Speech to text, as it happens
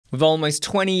With almost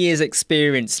 20 years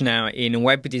experience now in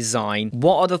web design,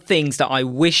 what are the things that I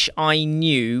wish I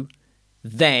knew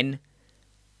then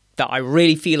that I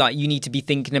really feel like you need to be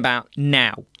thinking about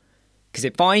now? Because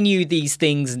if I knew these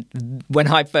things when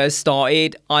I first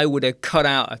started, I would have cut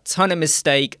out a ton of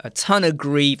mistake, a ton of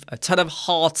grief, a ton of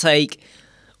heartache,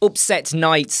 upset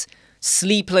nights,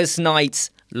 sleepless nights,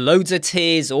 loads of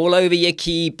tears all over your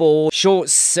keyboard,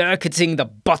 short-circuiting the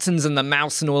buttons and the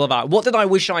mouse and all of that. What did I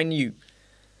wish I knew?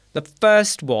 The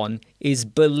first one is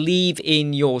believe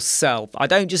in yourself. I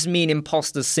don't just mean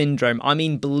imposter syndrome. I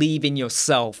mean believe in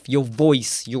yourself, your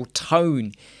voice, your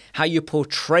tone, how you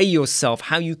portray yourself,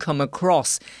 how you come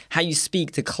across, how you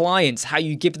speak to clients, how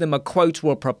you give them a quote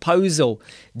or a proposal.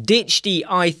 Ditch the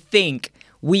I think,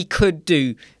 we could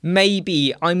do,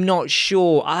 maybe, I'm not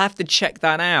sure, I'll have to check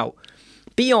that out.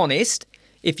 Be honest.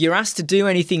 If you're asked to do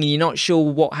anything and you're not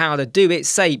sure how to do it,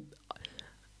 say,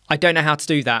 I don't know how to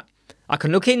do that. I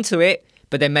can look into it,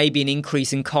 but there may be an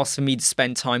increase in cost for me to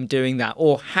spend time doing that.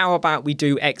 Or how about we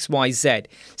do X, Y, Z?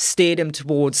 Steer them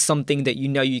towards something that you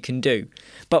know you can do.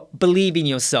 But believe in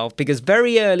yourself, because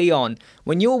very early on,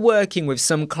 when you're working with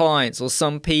some clients or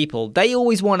some people, they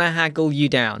always want to haggle you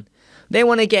down. They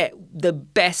want to get the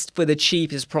best for the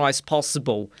cheapest price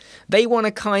possible. They want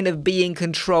to kind of be in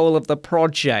control of the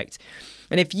project.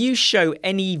 And if you show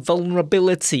any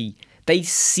vulnerability, they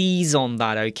seize on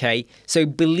that, okay? So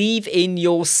believe in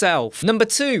yourself. Number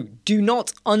 2, do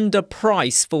not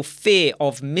underprice for fear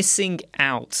of missing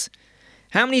out.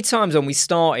 How many times when we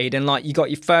started and like you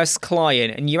got your first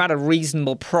client and you had a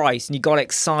reasonable price and you got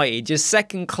excited, your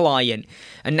second client,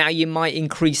 and now you might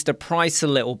increase the price a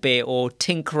little bit or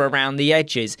tinker around the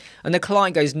edges, and the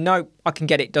client goes, nope, I can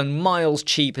get it done miles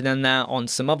cheaper than that on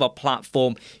some other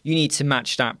platform, you need to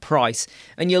match that price.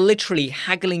 And you're literally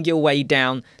haggling your way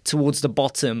down towards the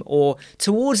bottom or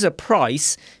towards a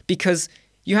price because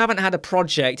you haven't had a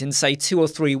project in say 2 or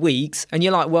 3 weeks and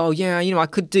you're like, well, yeah, you know, I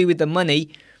could do with the money.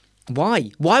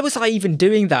 Why? Why was I even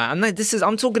doing that? And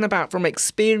I'm talking about from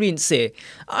experience here.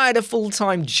 I had a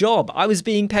full-time job. I was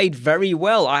being paid very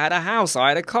well. I had a house. I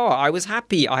had a car. I was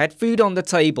happy. I had food on the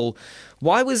table.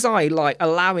 Why was I like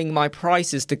allowing my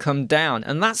prices to come down?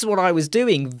 And that's what I was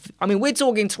doing. I mean, we're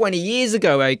talking 20 years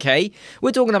ago, okay?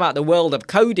 We're talking about the world of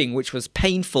coding, which was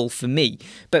painful for me.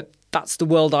 But that's the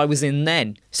world I was in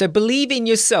then. So believe in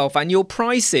yourself and your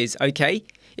prices, okay?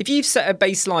 If you've set a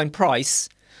baseline price,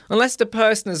 unless the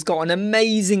person has got an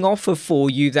amazing offer for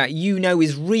you that you know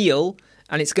is real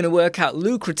and it's going to work out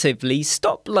lucratively,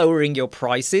 stop lowering your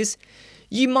prices.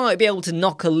 You might be able to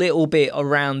knock a little bit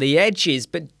around the edges,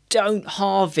 but don't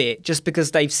halve it just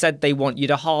because they've said they want you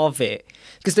to halve it.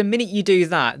 Because the minute you do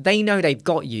that, they know they've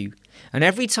got you. And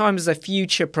every time there's a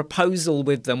future proposal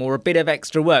with them or a bit of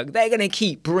extra work, they're going to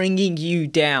keep bringing you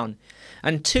down.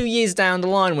 And 2 years down the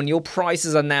line, when your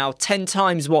prices are now 10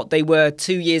 times what they were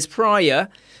 2 years prior,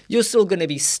 you're still going to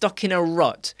be stuck in a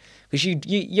rut because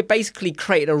you basically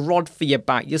created a rod for your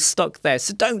back. You're stuck there.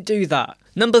 So don't do that.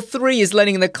 Number 3 is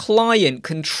letting the client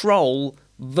control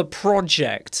the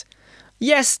project.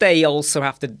 Yes, they also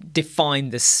have to define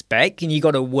the spec and you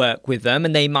got to work with them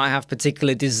and they might have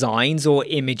particular designs or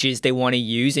images they want to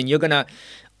use and you're going to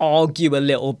argue a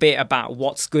little bit about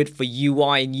what's good for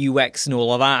UI and UX and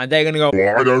all of that, and they're going to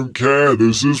go, I don't care,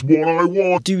 this is what I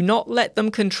want. Do not let them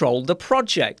control the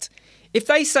project. If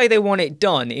they say they want it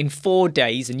done in 4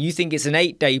 days and you think it's an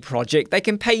 8-day project, they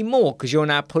can pay more because you're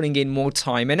now putting in more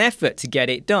time and effort to get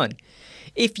it done.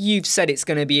 If you've said it's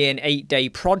going to be an 8-day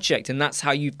project and that's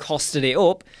how you've costed it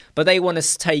up, but they want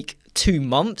to take 2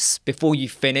 months before you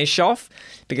finish off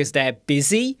because they're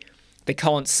busy, they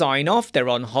can't sign off, they're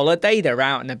on holiday, they're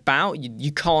out and about,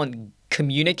 you can't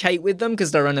communicate with them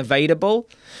because they're unavailable.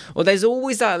 Or there's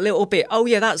always that little bit, oh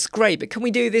yeah, that's great, but can we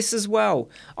do this as well?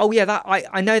 Oh yeah, that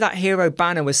I know that hero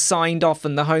banner was signed off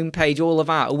on the homepage, all of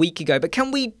that, a week ago, but can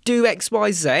we do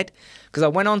XYZ? Because I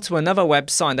went on to another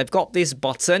website and they've got this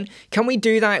button. Can we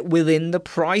do that within the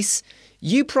price?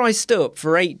 You priced up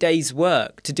for 8 days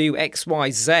work to do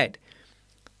XYZ.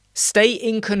 Stay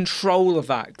in control of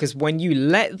that, because when you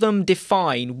let them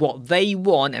define what they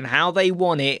want and how they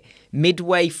want it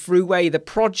midway through the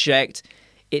project,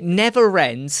 it never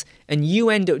ends and you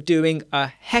end up doing a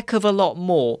heck of a lot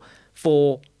more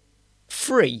for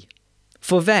free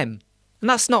for them. And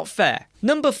that's not fair.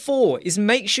 Number 4 is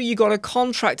make sure you got a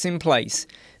contract in place.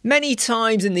 Many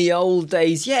times in the old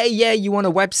days, yeah, you want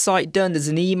a website done, there's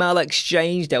an email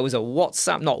exchange, there was a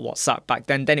WhatsApp, not WhatsApp back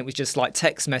then it was just like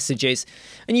text messages,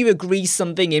 and you agree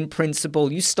something in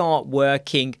principle, you start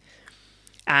working,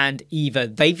 and either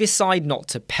they decide not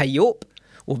to pay up,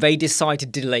 or they decide to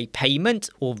delay payment,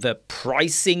 or the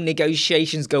pricing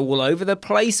negotiations go all over the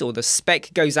place, or the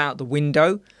spec goes out the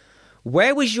window,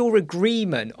 where was your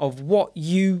agreement of what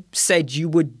you said you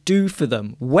would do for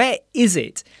them? Where is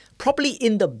it? Probably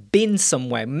in the bin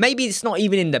somewhere. Maybe it's not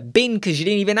even in the bin because you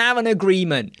didn't even have an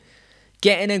agreement.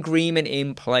 Get an agreement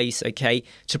in place, okay,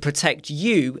 to protect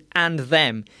you and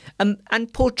them.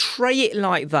 And portray it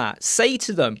like that. Say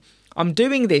to them, I'm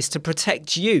doing this to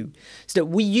protect you so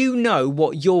that you know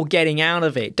what you're getting out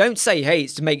of it. Don't say, hey,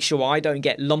 it's to make sure I don't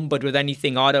get lumbered with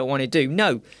anything I don't want to do.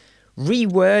 No,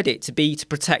 reword it to be to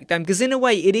protect them, because in a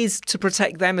way it is to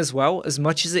protect them as well, as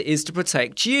much as it is to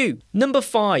protect you. Number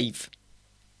 5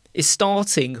 is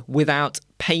starting without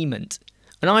payment.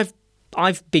 And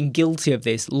I've been guilty of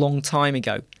this a long time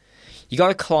ago. You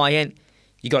got a client,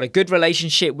 you got a good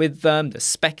relationship with them, the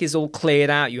spec is all cleared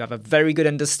out, you have a very good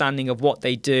understanding of what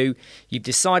they do, you've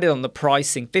decided on the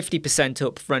pricing, 50%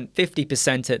 up front,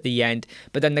 50% at the end,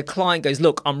 but then the client goes,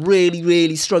 look, I'm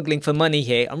really struggling for money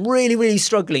here, I'm really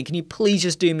struggling, can you please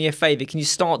just do me a favor, can you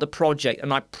start the project,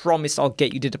 and I promise I'll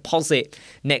get you the deposit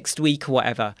next week or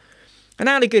whatever. And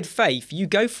out of good faith, you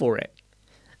go for it.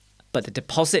 But the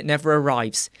deposit never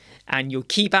arrives, and you'll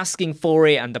keep asking for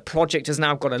it, and the project has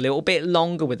now got a little bit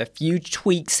longer with a few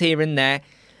tweaks here and there.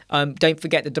 Don't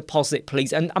forget the deposit,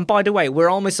 please. And by the way, we're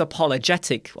almost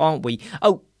apologetic, aren't we?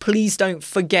 Oh, please don't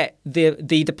forget the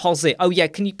deposit. Oh yeah,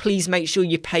 can you please make sure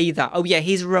you pay that? Oh yeah,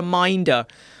 here's a reminder.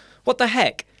 What the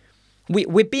heck?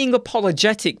 We're being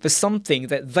apologetic for something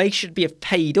that they should be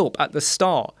paid up at the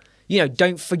start. You know,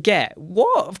 don't forget.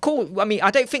 What? Of course. I mean,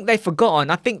 I don't think they've forgotten.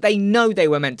 I think they know they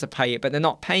were meant to pay it, but they're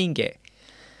not paying it.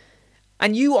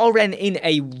 And you are in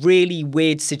a really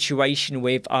weird situation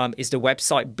with, is the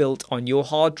website built on your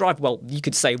hard drive? Well, you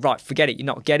could say, right, forget it, you're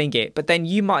not getting it. But then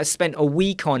you might have spent a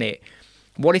week on it.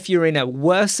 What if you're in a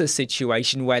worse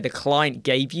situation where the client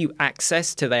gave you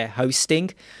access to their hosting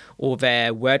or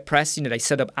their WordPress, you know, they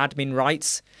set up admin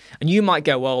rights, and you might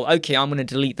go, well, okay, I'm going to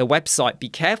delete the website. Be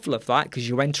careful of that, because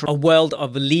you enter a world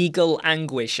of legal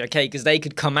anguish, okay, because they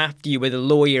could come after you with a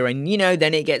lawyer, and, you know,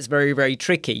 then it gets very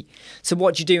tricky. So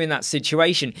what do you do in that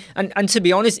situation? And to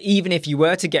be honest, even if you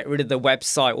were to get rid of the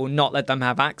website or not let them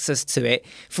have access to it,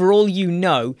 for all you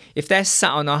know, if they're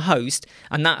sat on a host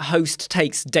and that host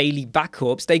takes daily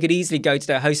backups, they could easily go to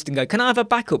their host and go, can I have a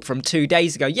backup from 2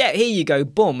 days ago? Yeah, here you go,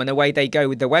 boom, and away they go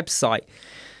with the website.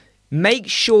 Make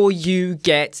sure you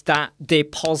get that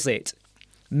deposit.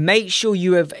 Make sure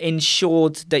you have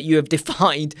ensured that you have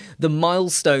defined the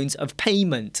milestones of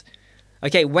payment.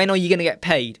 Okay, when are you going to get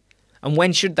paid? And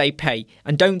when should they pay?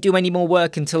 And don't do any more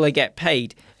work until they get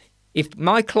paid. If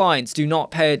my clients do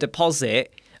not pay a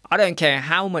deposit, I don't care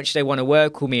how much they want to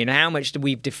work with me and how much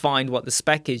we've defined what the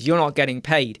spec is, you're not getting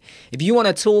paid. If you want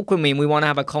to talk with me and we want to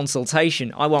have a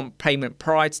consultation, I want payment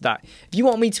prior to that. If you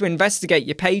want me to investigate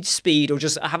your page speed or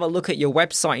just have a look at your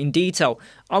website in detail,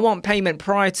 I want payment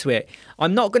prior to it.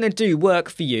 I'm not going to do work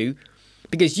for you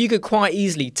because you could quite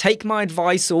easily take my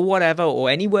advice or whatever or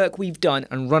any work we've done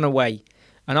and run away.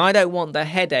 And I don't want the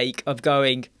headache of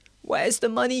going, where's the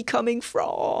money coming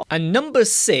from? And number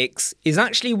 6 is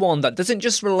actually one that doesn't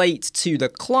just relate to the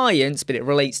clients, but it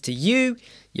relates to you,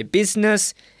 your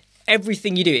business,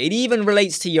 everything you do. It even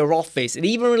relates to your office. It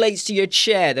even relates to your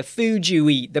chair, the food you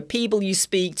eat, the people you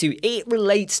speak to. It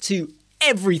relates to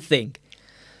everything.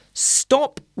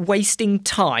 Stop wasting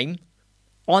time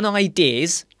on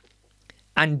ideas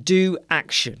and do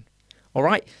action. All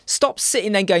right, stop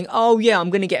sitting there going, oh yeah, I'm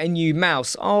going to get a new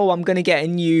mouse. Oh, I'm going to get a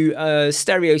new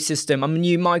stereo system. I'm a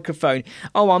new microphone.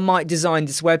 Oh, I might design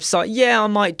this website. Yeah, I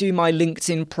might do my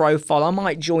LinkedIn profile. I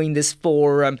might join this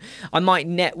forum. I might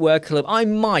network a little. I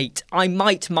might.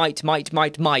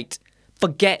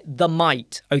 Forget the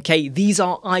might, okay? These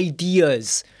are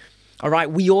ideas. All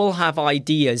right, we all have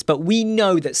ideas, but we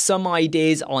know that some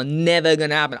ideas are never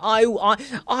going to happen.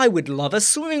 I would love a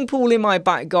swimming pool in my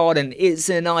back garden. It's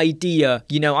an idea.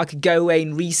 You know, I could go away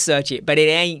and research it, but it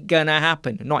ain't going to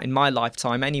happen. Not in my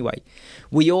lifetime anyway.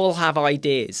 We all have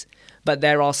ideas, but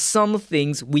there are some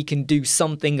things we can do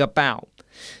something about.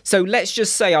 So let's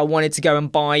just say I wanted to go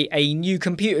and buy a new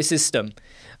computer system.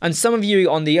 And some of you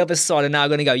on the other side are now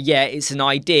going to go, yeah, it's an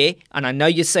idea, and I know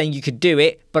you're saying you could do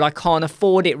it, but I can't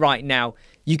afford it right now.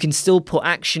 You can still put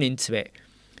action into it.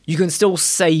 You can still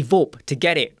save up to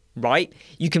get it, right?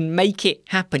 You can make it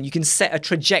happen. You can set a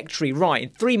trajectory, right? In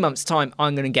 3 months' time,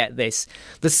 I'm going to get this.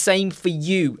 The same for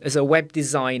you as a web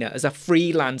designer, as a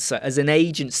freelancer, as an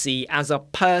agency, as a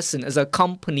person, as a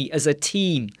company, as a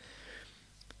team.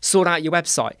 Sort out your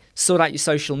website, sort out your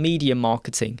social media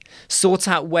marketing, sort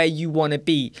out where you want to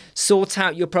be, sort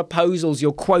out your proposals,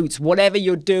 your quotes, whatever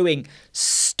you're doing.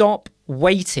 Stop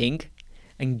waiting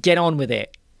and get on with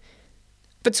it.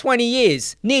 For 20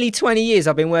 years, nearly 20 years,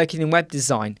 I've been working in web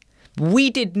design. We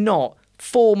did not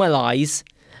formalize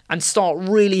and start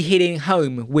really hitting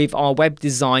home with our web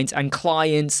designs and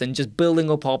clients and just building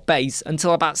up our base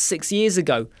until about 6 years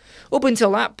ago. Up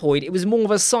until that point, it was more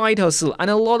of a side hustle, and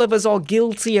a lot of us are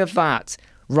guilty of that,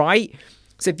 right?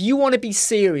 So if you want to be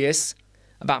serious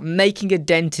about making a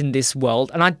dent in this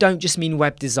world, and I don't just mean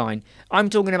web design, I'm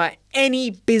talking about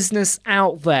any business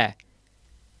out there,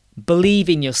 believe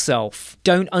in yourself.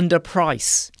 Don't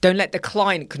underprice. Don't let the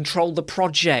client control the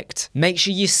project. Make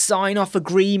sure you sign off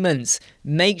agreements.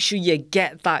 Make sure you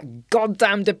get that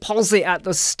goddamn deposit at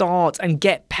the start and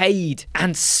get paid.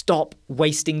 And stop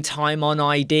wasting time on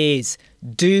ideas.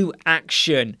 Do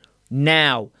action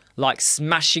now, like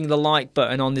smashing the like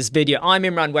button on this video. I'm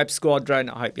Imran, Web Squadron.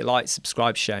 I hope you like,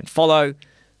 subscribe, share, and follow.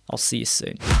 I'll see you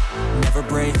soon. Never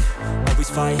break, always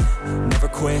fight, never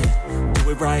quit,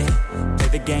 do it right, play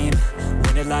the game,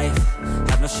 win it life,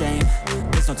 have no shame,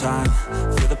 there's no time,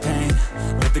 feel the pain,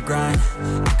 live the grind,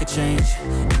 I could change,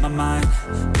 in my mind,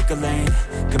 pick a lane,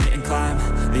 commit and climb,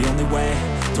 the only way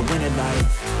to win it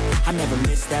life, I never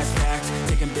miss, that's fact,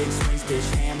 taking big swings,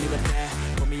 bitch, hand me the bat,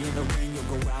 put me in the ring,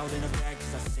 you'll go out in a bag.